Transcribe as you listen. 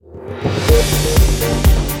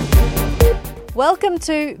Welcome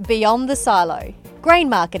to Beyond the Silo, grain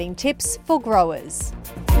marketing tips for growers.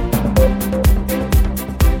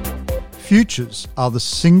 Futures are the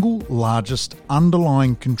single largest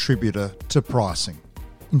underlying contributor to pricing.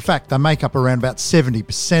 In fact, they make up around about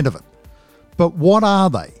 70% of it. But what are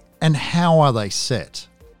they and how are they set?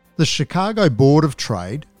 The Chicago Board of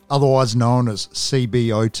Trade, otherwise known as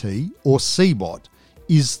CBOT or CBOT,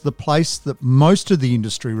 is the place that most of the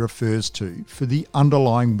industry refers to for the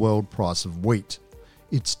underlying world price of wheat.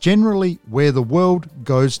 It's generally where the world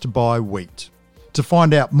goes to buy wheat. To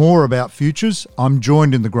find out more about futures, I'm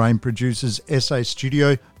joined in the Grain Producers SA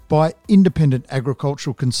studio by independent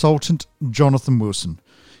agricultural consultant Jonathan Wilson.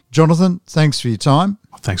 Jonathan, thanks for your time.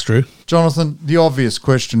 Thanks, Drew. Jonathan, the obvious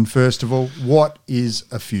question first of all, what is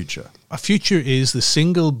a future? A future is the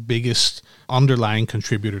single biggest underlying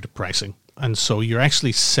contributor to pricing. And so you're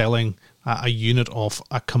actually selling a unit of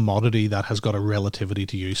a commodity that has got a relativity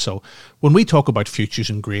to you. So when we talk about futures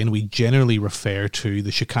in grain, we generally refer to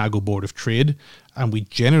the Chicago Board of Trade, and we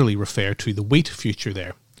generally refer to the wheat future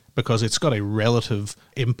there because it's got a relative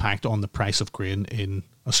impact on the price of grain in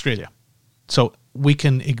Australia. So we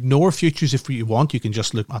can ignore futures if you want. You can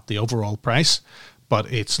just look at the overall price,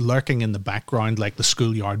 but it's lurking in the background like the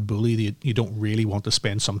schoolyard bully that you don't really want to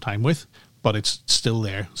spend some time with, but it's still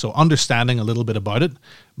there. So understanding a little bit about it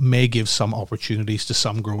may give some opportunities to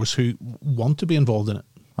some growers who want to be involved in it.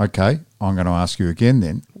 Okay, I'm going to ask you again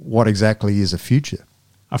then, what exactly is a future?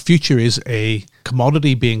 A future is a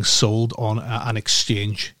commodity being sold on an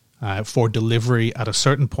exchange for delivery at a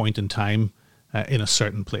certain point in time in a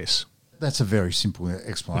certain place. That's a very simple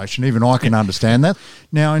explanation. Even I can understand that.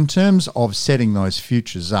 Now, in terms of setting those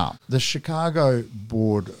futures up, the Chicago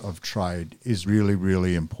Board of Trade is really,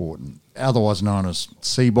 really important, otherwise known as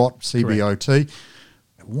CBOT. Correct.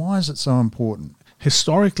 Why is it so important?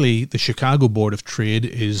 Historically, the Chicago Board of Trade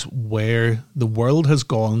is where the world has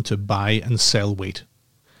gone to buy and sell wheat.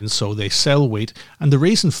 And so they sell wheat. And the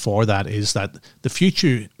reason for that is that the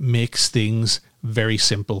future makes things very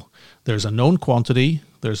simple. There's a known quantity,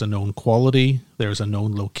 there's a known quality, there's a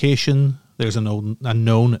known location, there's a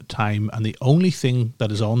known time, and the only thing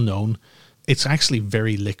that is unknown, it's actually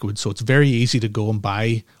very liquid. So it's very easy to go and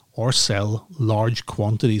buy or sell large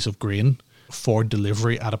quantities of grain for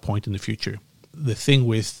delivery at a point in the future. The thing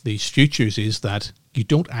with these futures is that you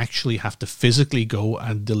don't actually have to physically go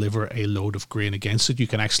and deliver a load of grain against it. You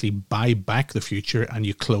can actually buy back the future and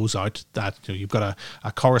you close out that. You've got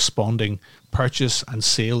a corresponding purchase and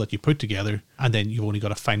sale that you put together, and then you've only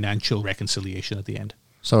got a financial reconciliation at the end.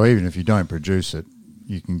 So even if you don't produce it,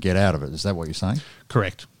 you can get out of it. Is that what you're saying?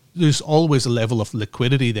 Correct. There's always a level of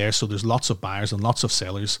liquidity there, so there's lots of buyers and lots of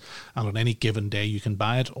sellers, and on any given day you can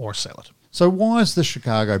buy it or sell it. So why is the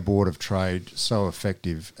Chicago Board of Trade so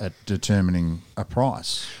effective at determining a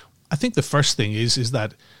price? I think the first thing is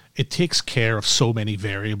that it takes care of so many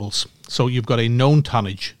variables. So you've got a known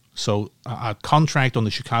tonnage. So a contract on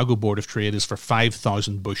the Chicago Board of Trade is for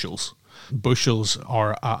 5,000 bushels. Bushels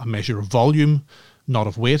are a measure of volume, not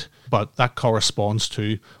of weight, but that corresponds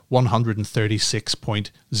to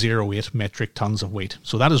 136.08 metric tons of weight.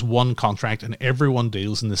 So that is one contract, and everyone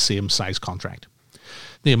deals in the same size contract.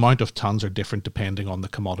 The amount of tons are different depending on the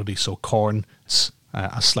commodity. So corn is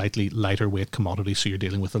a slightly lighter weight commodity, so you're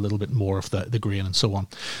dealing with a little bit more of the grain and so on.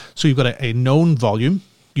 So you've got a known volume.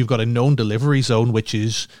 You've got a known delivery zone, which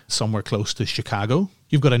is somewhere close to Chicago.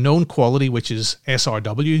 You've got a known quality, which is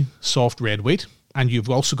SRW, soft red wheat. And you've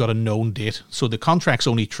also got a known date. So the contracts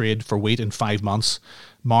only trade for wheat in 5 months: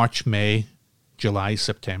 March, May, July,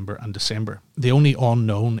 September, and December. The only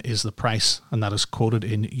unknown is the price, and that is quoted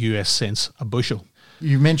in US cents a bushel.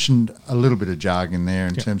 You mentioned a little bit of jargon there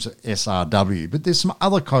in terms of SRW, but there's some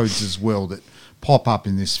other codes as well that pop up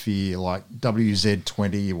in this sphere, like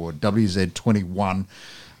WZ20 or WZ21.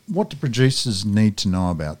 What do producers need to know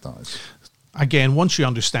about those? Again, once you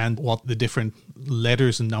understand what the different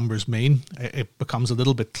letters and numbers mean, it becomes a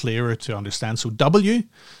little bit clearer to understand. So W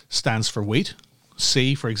stands for wheat.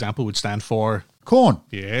 C, for example, would stand for corn.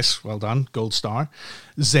 Yes, well done, gold star.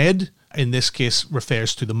 Z, in this case,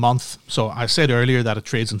 refers to the month. So I said earlier that it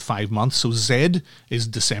trades in 5 months. So Z is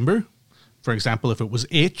December. For example, if it was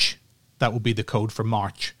H, that would be the code for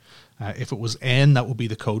March. If it was N, that would be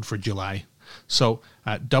the code for July. So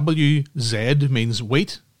WZ means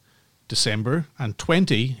wheat, December, and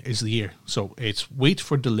 20 is the year. So it's wheat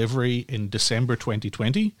for delivery in December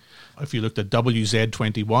 2020. If you looked at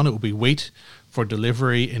WZ21, it would be wheat for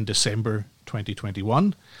delivery in December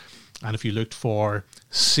 2021. And if you looked for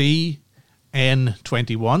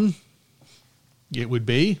CN21, it would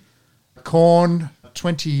be corn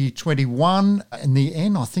 2021, and the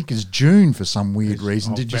end, I think, is June for some weird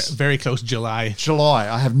reason. Did you? Very close, July. July.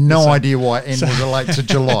 I have no idea why N would relate to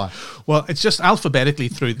July. Well, it's just alphabetically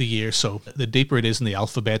through the year. So the deeper it is in the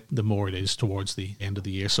alphabet, the more it is towards the end of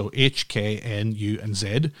the year. So H, K, N, U, and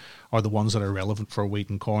Z are the ones that are relevant for wheat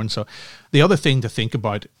and corn. So the other thing to think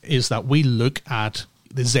about is that we look at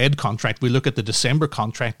the Z contract, we look at the December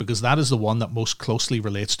contract because that is the one that most closely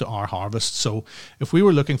relates to our harvest. So if we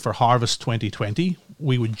were looking for harvest 2020,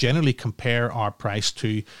 we would generally compare our price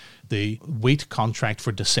to the wheat contract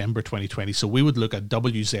for December 2020. So we would look at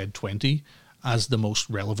WZ20 as the most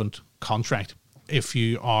relevant contract. If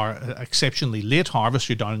you are exceptionally late harvest,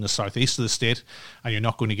 you're down in the southeast of the state and you're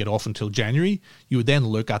not going to get off until January, you would then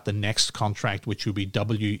look at the next contract, which would be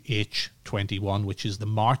WH21, which is the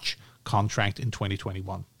March contract in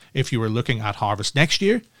 2021. If you were looking at harvest next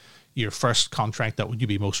year, your first contract that would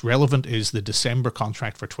be most relevant is the December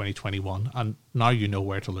contract for 2021. And now you know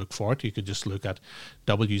where to look for it. You could just look at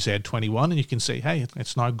WZ21 and you can say, hey,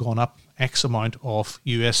 it's now gone up X amount of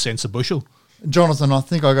US cents a bushel. Jonathan, I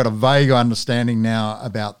think I got a vague understanding now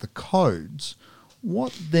about the codes.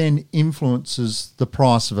 What then influences the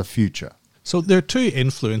price of a future? So there are two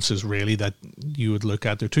influences really that you would look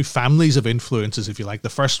at. There are two families of influences, if you like. The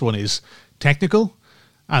first one is technical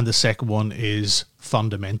and the second one is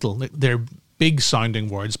fundamental. They're big sounding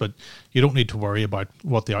words, but you don't need to worry about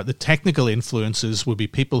what they are. The technical influences would be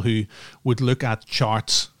people who would look at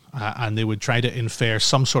charts and they would try to infer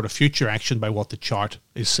some sort of future action by what the chart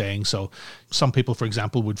is saying. So some people, for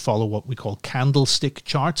example, would follow what we call candlestick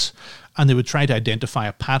charts, and they would try to identify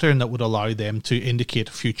a pattern that would allow them to indicate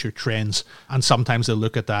future trends. And sometimes they'll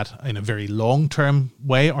look at that in a very long-term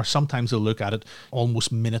way, or sometimes they'll look at it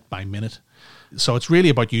almost minute by minute. So it's really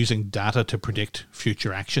about using data to predict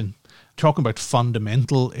future action. Talking about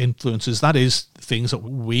fundamental influences, that is things that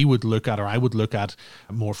we would look at, or I would look at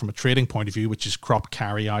more from a trading point of view, which is crop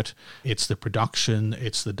carryout. It's the production,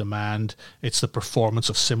 it's the demand, it's the performance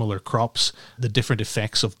of similar crops, the different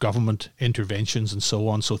effects of government interventions and so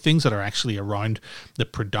on. So things that are actually around the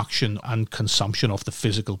production and consumption of the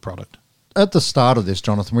physical product. At the start of this,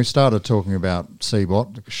 Jonathan, we started talking about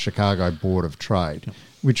CBOT, the Chicago Board of Trade,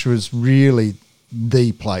 which was really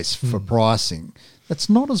the place for pricing. It's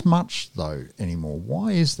not as much, though, anymore.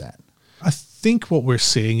 Why is that? I think what we're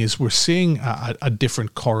seeing is a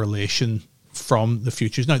different correlation from the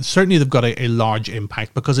futures. Now, certainly they've got a large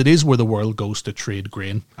impact because it is where the world goes to trade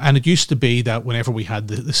grain. And it used to be that whenever we had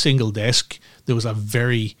the single desk, there was a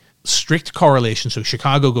very strict correlation. So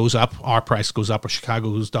Chicago goes up, our price goes up, or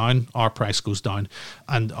Chicago goes down, our price goes down.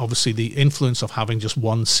 And obviously the influence of having just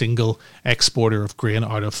one single exporter of grain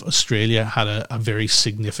out of Australia had a very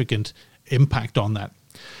significant impact on that.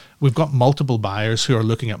 We've got multiple buyers who are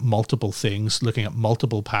looking at multiple things, looking at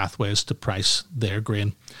multiple pathways to price their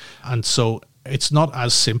grain. And so it's not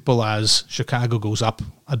as simple as Chicago goes up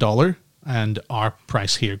 $1 and our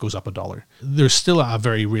price here goes up $1. There's still a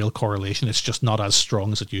very real correlation. It's just not as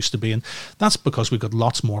strong as it used to be. And that's because we've got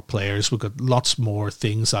lots more players. We've got lots more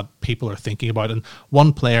things that people are thinking about. And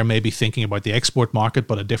one player may be thinking about the export market,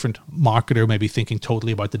 but a different marketer may be thinking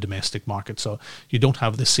totally about the domestic market. So you don't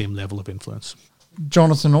have the same level of influence.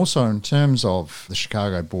 Jonathan, also in terms of the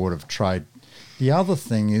Chicago Board of Trade, the other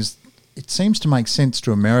thing is it seems to make sense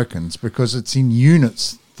to Americans because it's in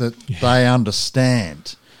units that they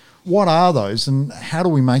understand. What are those and how do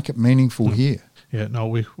we make it meaningful here? Yeah, no,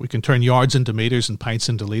 we can turn yards into meters and pints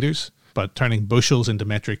into litres, but turning bushels into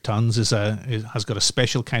metric tons has got a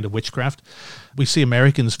special kind of witchcraft. We see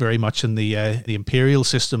Americans very much in the imperial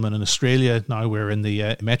system, and in Australia now we're in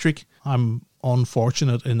the metric. I'm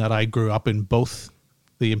unfortunate in that I grew up in both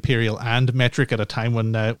the imperial and metric at a time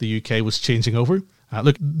when the UK was changing over.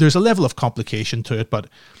 Look, there's a level of complication to it, but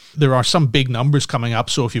there are some big numbers coming up.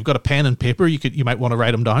 So if you've got a pen and paper, you might want to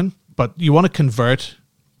write them down. But you want to convert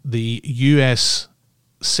the US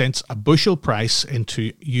cents a bushel price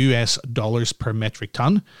into US dollars per metric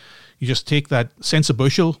ton. You just take that cents a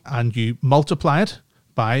bushel and you multiply it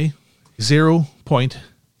by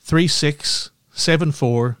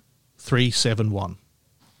 0.3674371.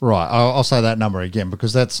 Right, I'll say that number again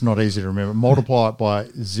because that's not easy to remember. Multiply it by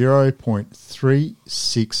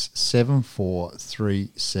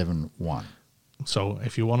 0.3674371. So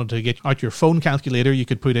if you wanted to get out your phone calculator, you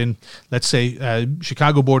could put in, let's say,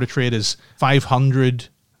 Chicago Board of Trade is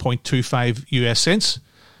 500.25 US cents.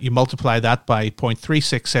 You multiply that by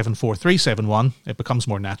 0.3674371. It becomes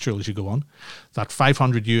more natural as you go on. That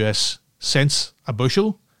 500 US cents a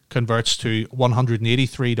bushel converts to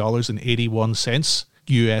 $183.81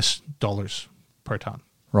 US dollars per ton.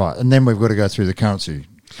 Right, and then we've got to go through the currency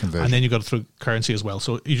conversion. And then you've got to throw currency as well.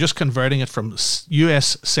 So you're just converting it from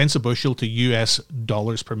US cents a bushel to US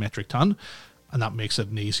dollars per metric ton. And that makes it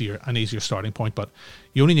an easier starting point. But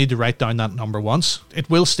you only need to write down that number once. It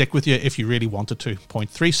will stick with you if you really wanted to.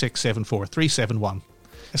 0.3674371.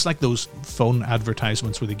 It's like those phone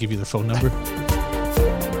advertisements where they give you their phone number.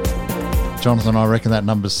 Jonathan, I reckon that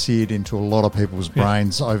number's seared into a lot of people's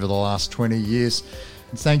brains over the last 20 years.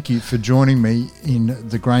 And thank you for joining me in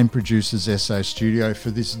the Grain Producers SA studio for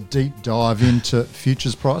this deep dive into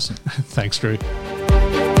futures pricing. Thanks, Drew.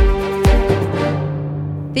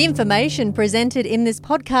 The information presented in this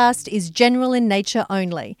podcast is general in nature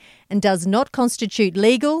only and does not constitute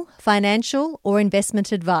legal, financial, or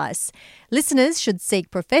investment advice. Listeners should seek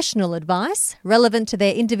professional advice relevant to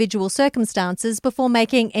their individual circumstances before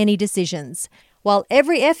making any decisions. While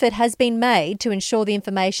every effort has been made to ensure the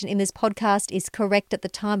information in this podcast is correct at the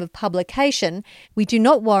time of publication, we do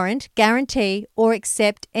not warrant, guarantee, or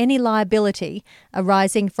accept any liability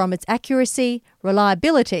arising from its accuracy,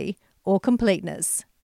 reliability, or completeness.